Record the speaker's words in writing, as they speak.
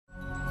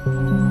Hi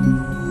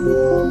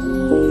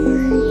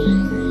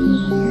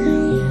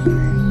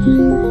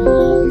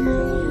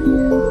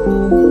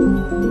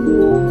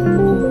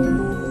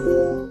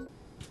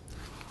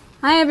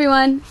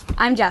everyone,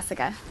 I'm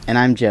Jessica. And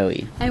I'm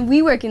Joey. And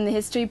we work in the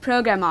History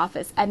Program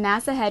Office at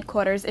NASA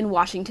headquarters in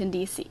Washington,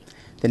 D.C.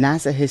 The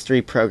NASA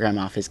History Program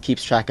Office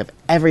keeps track of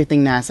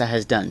everything NASA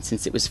has done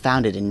since it was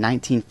founded in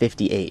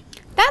 1958.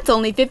 That's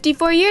only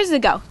 54 years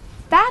ago.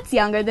 That's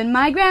younger than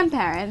my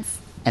grandparents.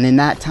 And in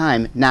that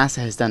time, NASA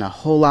has done a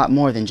whole lot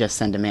more than just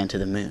send a man to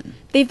the moon.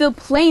 They've built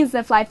planes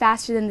that fly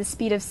faster than the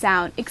speed of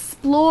sound,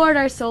 explored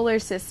our solar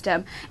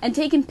system, and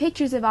taken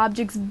pictures of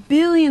objects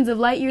billions of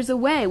light years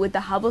away with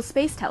the Hubble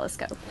Space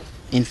Telescope.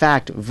 In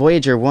fact,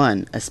 Voyager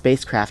 1, a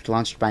spacecraft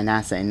launched by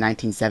NASA in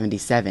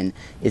 1977,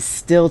 is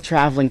still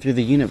traveling through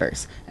the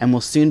universe and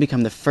will soon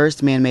become the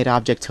first man-made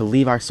object to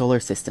leave our solar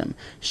system,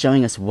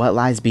 showing us what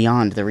lies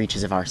beyond the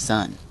reaches of our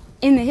sun.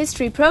 In the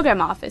History Program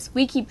Office,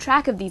 we keep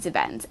track of these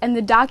events and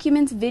the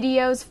documents,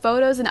 videos,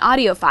 photos, and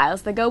audio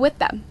files that go with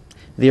them.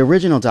 The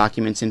original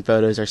documents and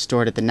photos are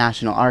stored at the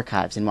National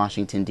Archives in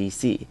Washington,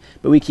 D.C.,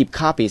 but we keep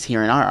copies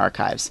here in our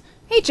archives.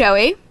 Hey,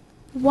 Joey,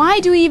 why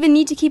do we even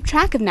need to keep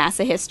track of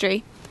NASA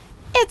history?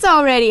 It's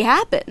already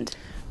happened.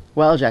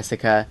 Well,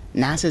 Jessica,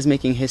 NASA's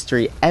making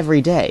history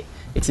every day.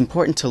 It's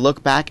important to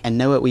look back and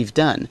know what we've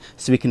done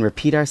so we can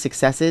repeat our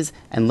successes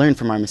and learn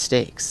from our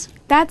mistakes.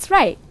 That's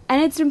right.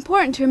 And it's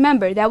important to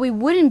remember that we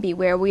wouldn't be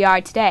where we are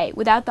today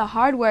without the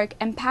hard work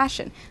and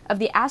passion of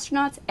the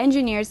astronauts,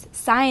 engineers,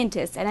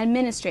 scientists, and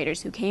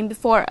administrators who came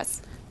before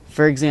us.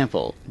 For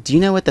example, do you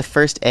know what the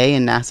first A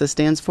in NASA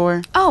stands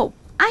for? Oh,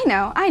 I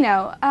know.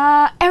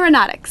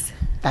 Aeronautics.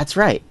 That's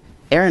right.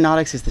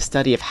 Aeronautics is the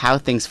study of how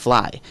things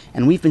fly,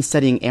 and we've been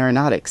studying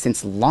aeronautics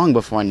since long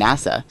before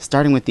NASA,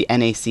 starting with the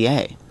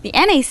NACA. The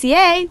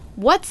NACA?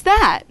 What's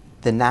that?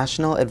 The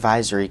National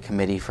Advisory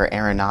Committee for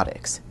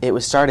Aeronautics. It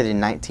was started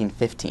in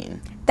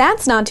 1915.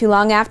 That's not too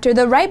long after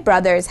the Wright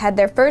brothers had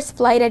their first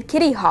flight at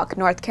Kitty Hawk,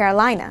 North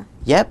Carolina.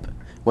 Yep.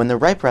 When the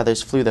Wright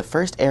brothers flew the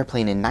first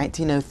airplane in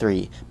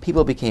 1903,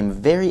 people became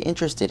very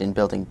interested in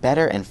building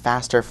better and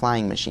faster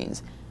flying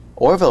machines.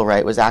 Orville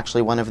Wright was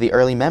actually one of the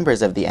early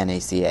members of the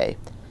NACA.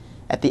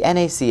 At the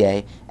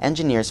NACA,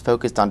 engineers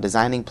focused on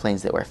designing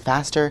planes that were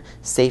faster,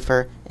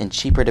 safer, and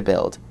cheaper to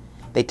build.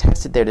 They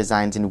tested their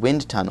designs in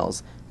wind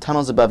tunnels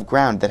above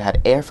ground that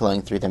had air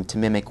flowing through them to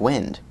mimic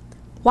wind.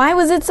 Why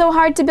was it so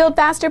hard to build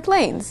faster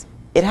planes?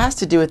 It has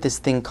to do with this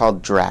thing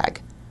called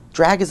drag.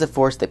 Drag is a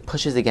force that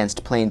pushes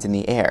against planes in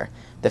the air.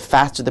 The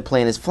faster the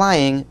plane is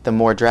flying, the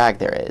more drag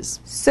there is.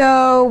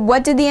 So,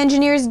 what did the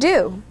engineers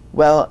do?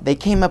 Well, they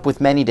came up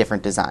with many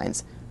different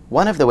designs.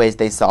 One of the ways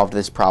they solved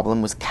this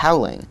problem was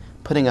cowling,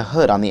 putting a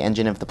hood on the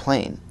engine of the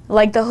plane.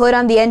 Like the hood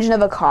on the engine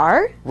of a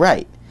car?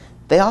 Right.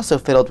 They also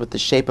fiddled with the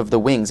shape of the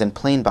wings and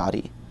plane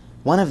body.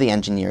 One of the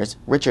engineers,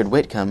 Richard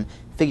Whitcomb,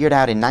 figured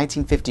out in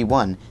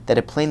 1951 that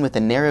a plane with a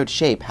narrowed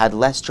shape had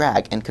less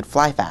drag and could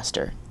fly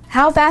faster.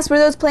 How fast were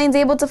those planes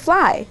able to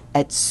fly?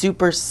 At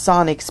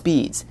supersonic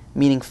speeds,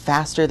 meaning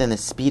faster than the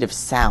speed of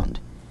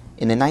sound.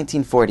 In the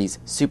 1940s,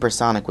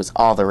 supersonic was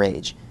all the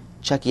rage.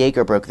 Chuck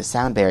Yeager broke the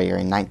sound barrier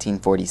in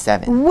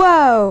 1947.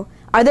 Whoa!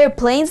 Are there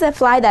planes that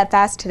fly that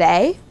fast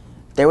today?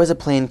 There was a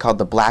plane called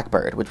the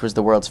Blackbird, which was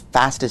the world's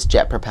fastest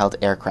jet-propelled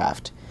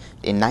aircraft.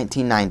 In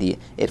 1990,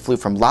 it flew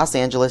from Los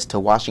Angeles to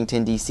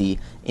Washington, D.C.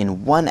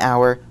 in 1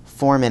 hour,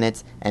 4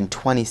 minutes, and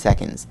 20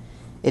 seconds.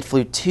 It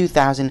flew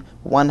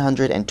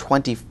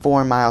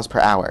 2,124 miles per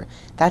hour.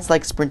 That's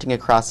like sprinting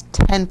across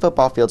 10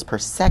 football fields per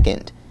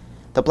second.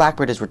 The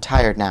Blackbird is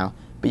retired now,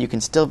 but you can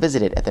still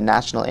visit it at the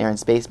National Air and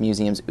Space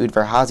Museum's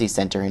Udvar-Hazy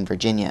Center in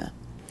Virginia.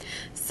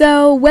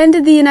 So, when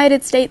did the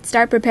United States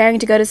start preparing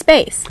to go to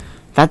space?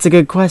 That's a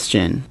good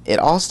question. It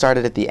all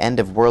started at the end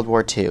of World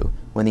War II,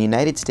 when the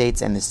United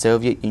States and the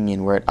Soviet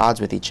Union were at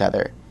odds with each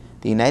other.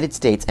 The United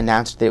States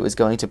announced that it was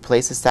going to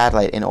place a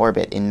satellite in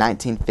orbit in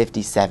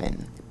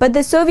 1957. But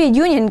the Soviet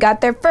Union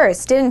got there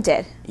first, didn't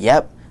it?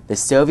 Yep. The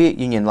Soviet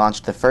Union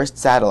launched the first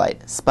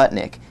satellite,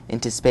 Sputnik,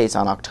 into space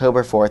on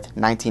October 4th,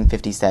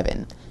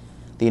 1957.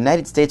 The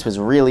United States was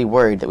really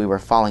worried that we were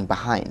falling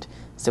behind,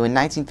 so in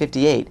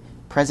 1958,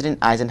 President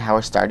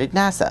Eisenhower started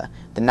NASA,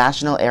 the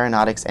National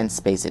Aeronautics and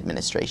Space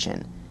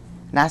Administration.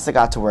 NASA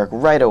got to work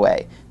right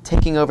away,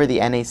 taking over the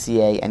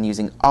NACA and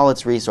using all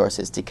its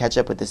resources to catch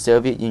up with the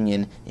Soviet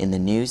Union in the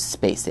new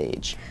space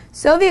age.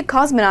 Soviet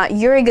cosmonaut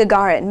Yuri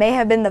Gagarin may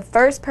have been the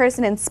first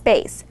person in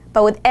space,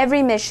 but with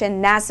every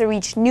mission, NASA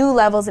reached new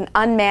levels in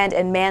unmanned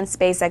and manned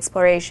space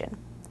exploration.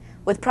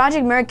 With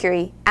Project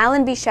Mercury,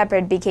 Alan B.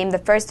 Shepard became the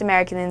first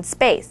American in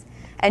space,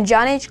 and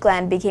John H.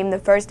 Glenn became the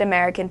first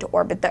American to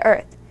orbit the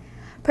Earth.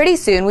 Pretty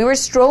soon, we were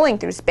strolling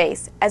through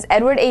space, as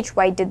Edward H.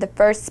 White did the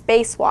first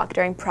spacewalk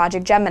during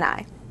Project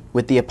Gemini.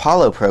 With the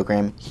Apollo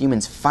program,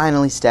 humans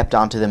finally stepped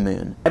onto the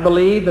moon. I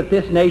believe that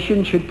this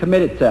nation should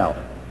commit itself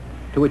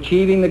to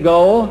achieving the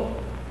goal,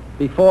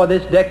 before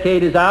this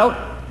decade is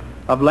out,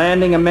 of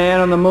landing a man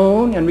on the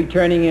moon and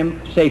returning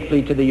him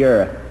safely to the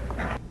Earth.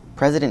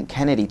 President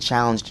Kennedy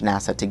challenged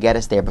NASA to get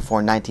us there before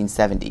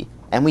 1970,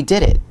 and we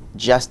did it,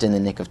 just in the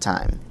nick of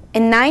time.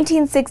 In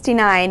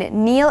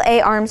 1969, Neil A.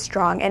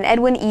 Armstrong and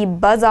Edwin E.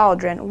 Buzz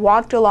Aldrin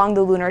walked along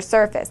the lunar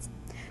surface.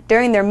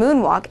 During their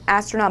moonwalk,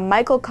 astronaut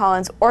Michael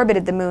Collins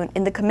orbited the moon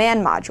in the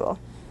command module.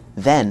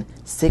 Then,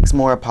 6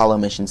 more Apollo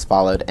missions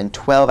followed, and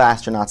 12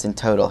 astronauts in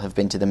total have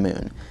been to the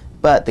moon.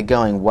 But the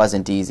going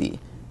wasn't easy.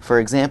 For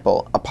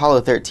example,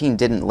 Apollo 13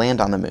 didn't land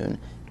on the moon,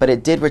 but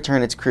it did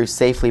return its crew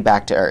safely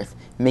back to Earth,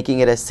 making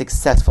it a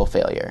successful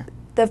failure.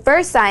 The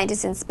first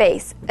scientist in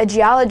space, a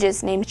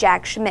geologist named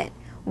Jack Schmitt,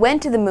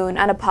 went to the moon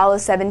on Apollo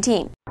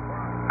 17.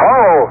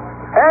 Oh,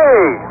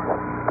 hey!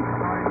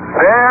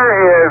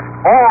 There is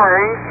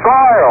orange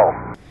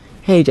soil!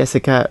 Hey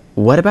Jessica,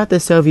 what about the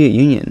Soviet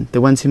Union,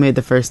 the ones who made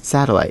the first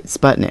satellite,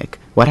 Sputnik?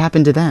 What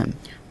happened to them?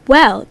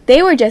 Well,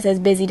 they were just as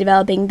busy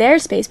developing their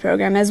space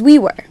program as we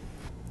were.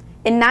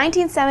 In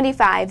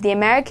 1975, the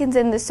Americans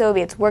and the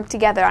Soviets worked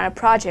together on a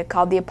project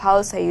called the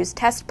Apollo-Soyuz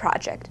Test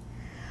Project.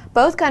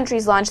 Both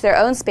countries launched their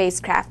own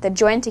spacecraft that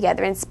joined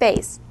together in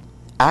space.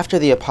 After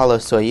the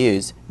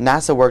Apollo-Soyuz,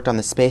 NASA worked on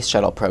the Space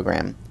Shuttle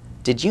program.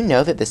 Did you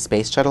know that the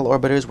Space Shuttle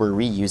orbiters were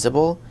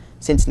reusable?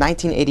 Since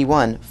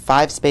 1981,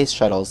 5 space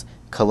shuttles,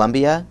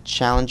 Columbia,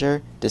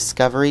 Challenger,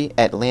 Discovery,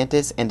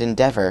 Atlantis, and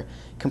Endeavour,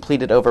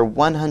 completed over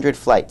 100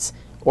 flights,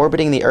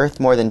 orbiting the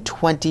Earth more than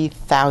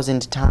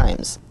 20,000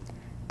 times.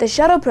 The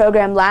shuttle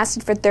program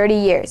lasted for 30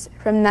 years,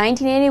 from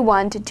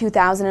 1981 to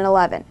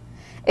 2011.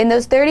 In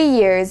those 30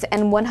 years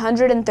and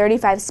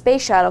 135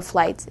 space shuttle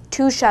flights,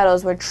 2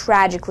 shuttles were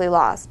tragically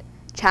lost,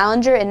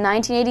 Challenger in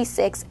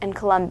 1986 and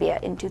Columbia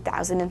in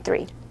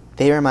 2003.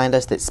 They remind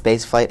us that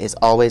spaceflight is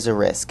always a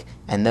risk,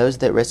 and those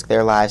that risk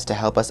their lives to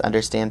help us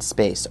understand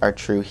space are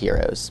true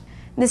heroes.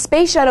 The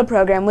Space Shuttle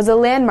program was a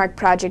landmark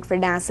project for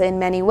NASA in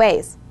many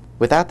ways.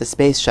 Without the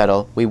Space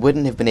Shuttle, we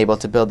wouldn't have been able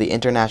to build the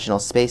International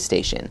Space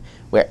Station,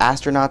 where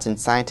astronauts and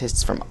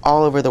scientists from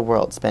all over the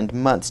world spend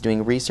months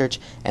doing research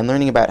and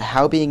learning about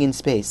how being in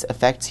space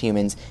affects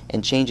humans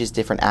and changes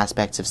different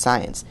aspects of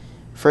science.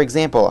 For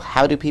example,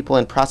 how do people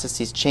and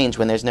processes change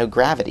when there's no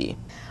gravity?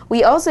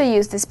 We also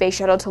used the Space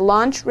Shuttle to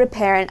launch,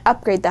 repair, and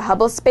upgrade the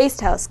Hubble Space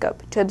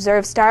Telescope to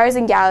observe stars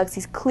and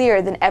galaxies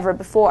clearer than ever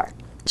before.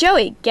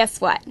 Joey, guess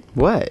what?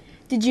 What?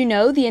 Did you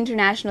know the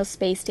International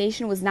Space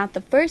Station was not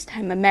the first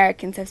time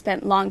Americans have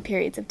spent long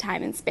periods of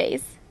time in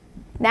space?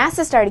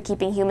 NASA started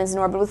keeping humans in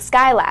orbit with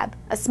Skylab,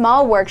 a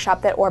small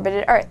workshop that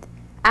orbited Earth.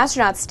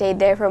 Astronauts stayed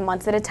there for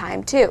months at a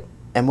time, too.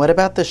 And what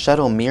about the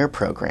Shuttle Mir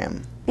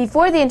program?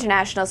 Before the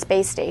International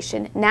Space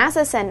Station,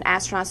 NASA sent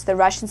astronauts to the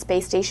Russian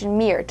space station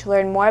Mir to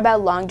learn more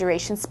about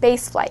long-duration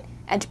spaceflight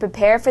and to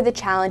prepare for the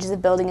challenges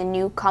of building a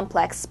new,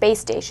 complex space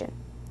station.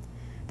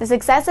 The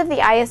success of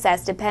the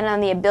ISS depended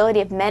on the ability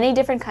of many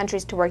different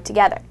countries to work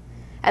together,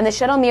 and the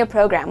Shuttle Mir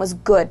program was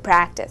good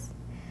practice.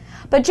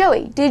 But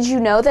Joey, did you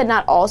know that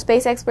not all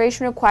space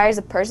exploration requires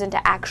a person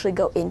to actually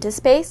go into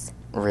space?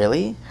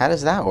 Really? How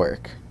does that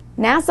work?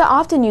 NASA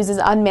often uses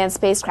unmanned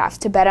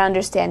spacecraft to better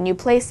understand new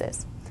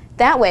places.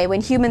 That way, when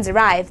humans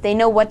arrive, they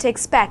know what to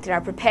expect and are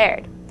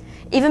prepared.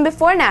 Even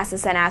before NASA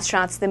sent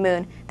astronauts to the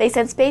moon, they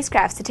sent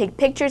spacecrafts to take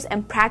pictures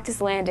and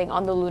practice landing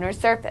on the lunar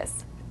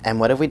surface. And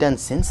what have we done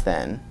since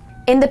then?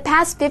 In the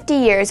past 50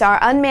 years, our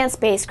unmanned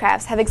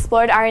spacecrafts have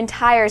explored our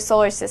entire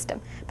solar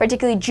system,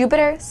 particularly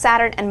Jupiter,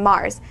 Saturn, and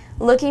Mars,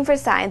 looking for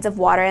signs of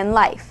water and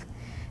life.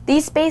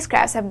 These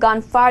spacecrafts have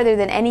gone farther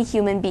than any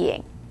human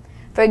being.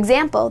 For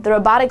example, the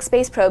robotic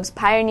space probes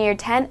Pioneer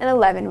 10 and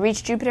 11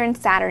 reached Jupiter and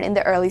Saturn in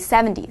the early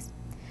 70s.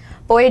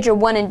 Voyager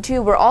 1 and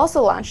 2 were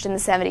also launched in the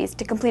 70s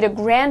to complete a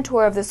grand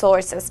tour of the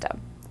solar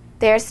system.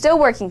 They are still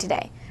working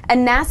today,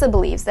 and NASA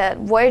believes that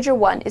Voyager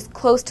 1 is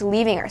close to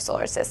leaving our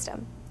solar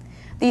system.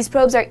 These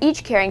probes are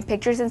each carrying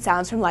pictures and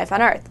sounds from life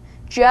on Earth,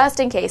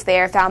 just in case they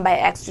are found by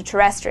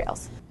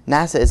extraterrestrials.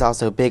 NASA is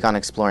also big on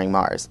exploring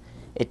Mars.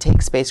 It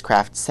takes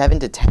spacecraft 7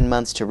 to 10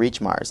 months to reach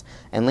Mars,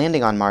 and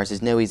landing on Mars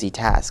is no easy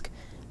task.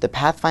 The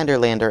Pathfinder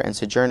lander and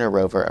Sojourner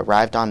rover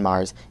arrived on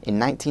Mars in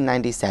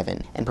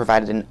 1997 and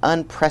provided an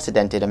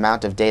unprecedented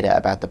amount of data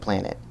about the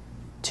planet.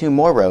 2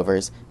 more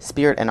rovers,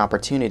 Spirit and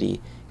Opportunity,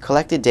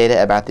 collected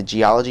data about the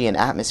geology and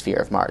atmosphere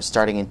of Mars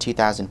starting in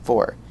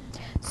 2004.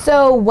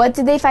 So, what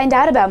did they find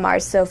out about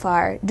Mars so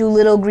far? Do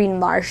little green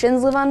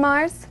Martians live on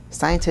Mars?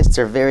 Scientists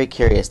are very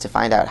curious to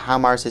find out how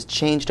Mars has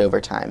changed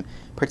over time,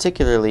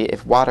 particularly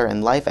if water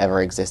and life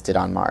ever existed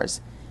on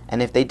Mars.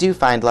 And if they do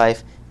find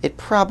life, it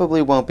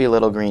probably won't be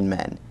little green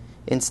men.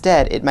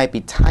 Instead, it might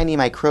be tiny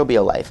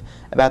microbial life,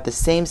 about the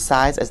same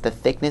size as the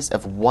thickness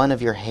of one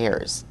of your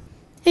hairs.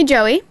 Hey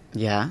Joey,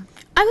 Yeah?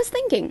 I was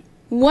thinking,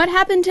 what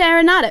happened to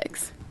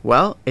aeronautics?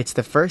 Well, it's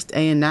the first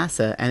A in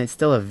NASA, and it's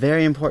still a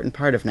very important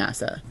part of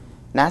NASA.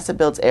 NASA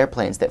builds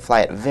airplanes that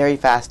fly at very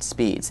fast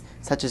speeds,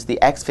 such as the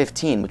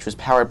X-15, which was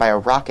powered by a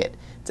rocket,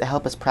 to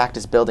help us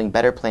practice building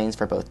better planes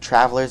for both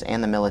travelers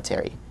and the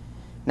military.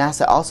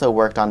 NASA also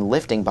worked on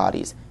lifting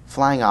bodies,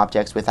 flying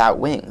objects without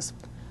wings.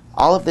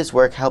 All of this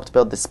work helped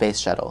build the Space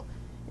Shuttle.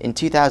 In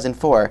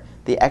 2004,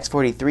 the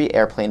X-43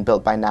 airplane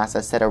built by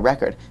NASA set a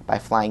record by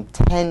flying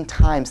 10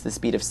 times the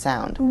speed of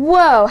sound.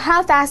 Whoa,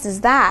 how fast is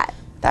that?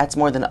 That's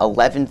more than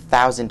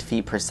 11,000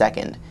 feet per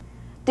second.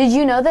 Did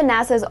you know that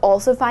NASA is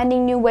also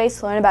finding new ways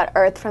to learn about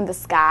Earth from the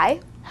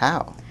sky?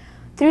 How?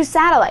 Through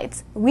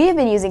satellites. We have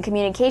been using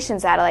communication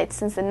satellites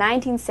since the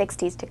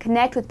 1960s to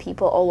connect with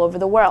people all over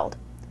the world.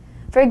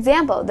 For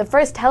example, the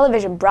first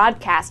television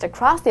broadcast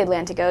across the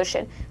Atlantic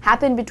Ocean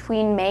happened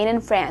between Maine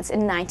and France in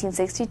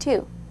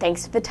 1962,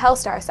 thanks to the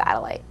Telstar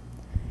satellite.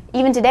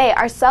 Even today,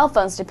 our cell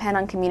phones depend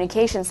on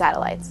communication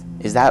satellites.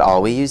 Is that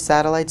all we use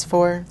satellites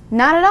for?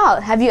 Not at all.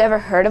 Have you ever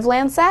heard of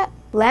Landsat?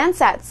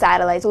 Landsat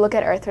satellites look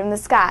at Earth from the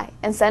sky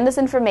and send us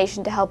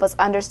information to help us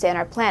understand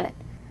our planet.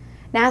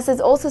 NASA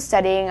is also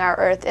studying our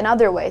Earth in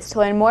other ways to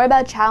learn more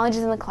about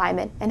challenges in the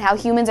climate and how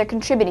humans are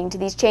contributing to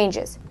these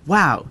changes.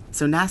 Wow,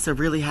 so NASA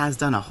really has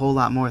done a whole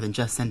lot more than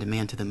just send a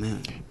man to the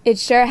moon. It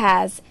sure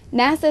has.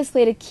 NASA has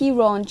played a key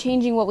role in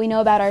changing what we know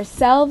about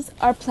ourselves,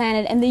 our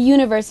planet, and the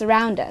universe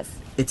around us.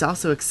 It's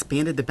also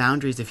expanded the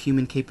boundaries of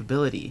human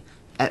capability.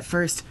 At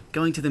first,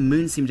 going to the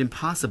moon seemed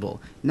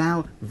impossible.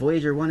 Now,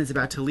 Voyager 1 is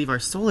about to leave our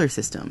solar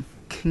system.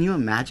 Can you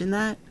imagine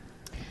that?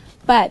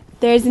 But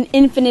there's an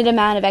infinite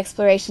amount of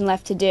exploration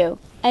left to do,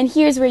 and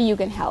here's where you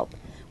can help.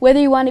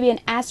 Whether you want to be an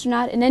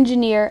astronaut, an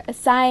engineer, a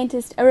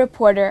scientist, a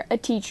reporter, a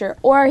teacher,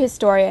 or a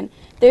historian,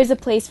 there's a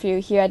place for you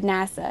here at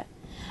NASA.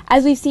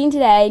 As we've seen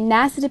today,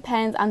 NASA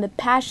depends on the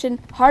passion,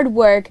 hard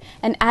work,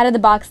 and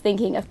out-of-the-box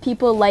thinking of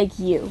people like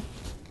you.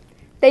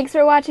 Thanks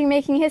for watching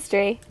Making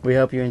History. We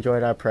hope you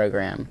enjoyed our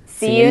program.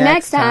 See you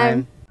next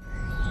time.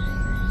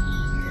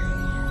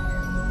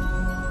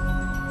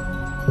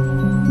 Thank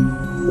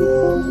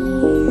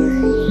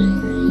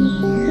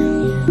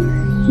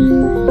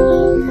you.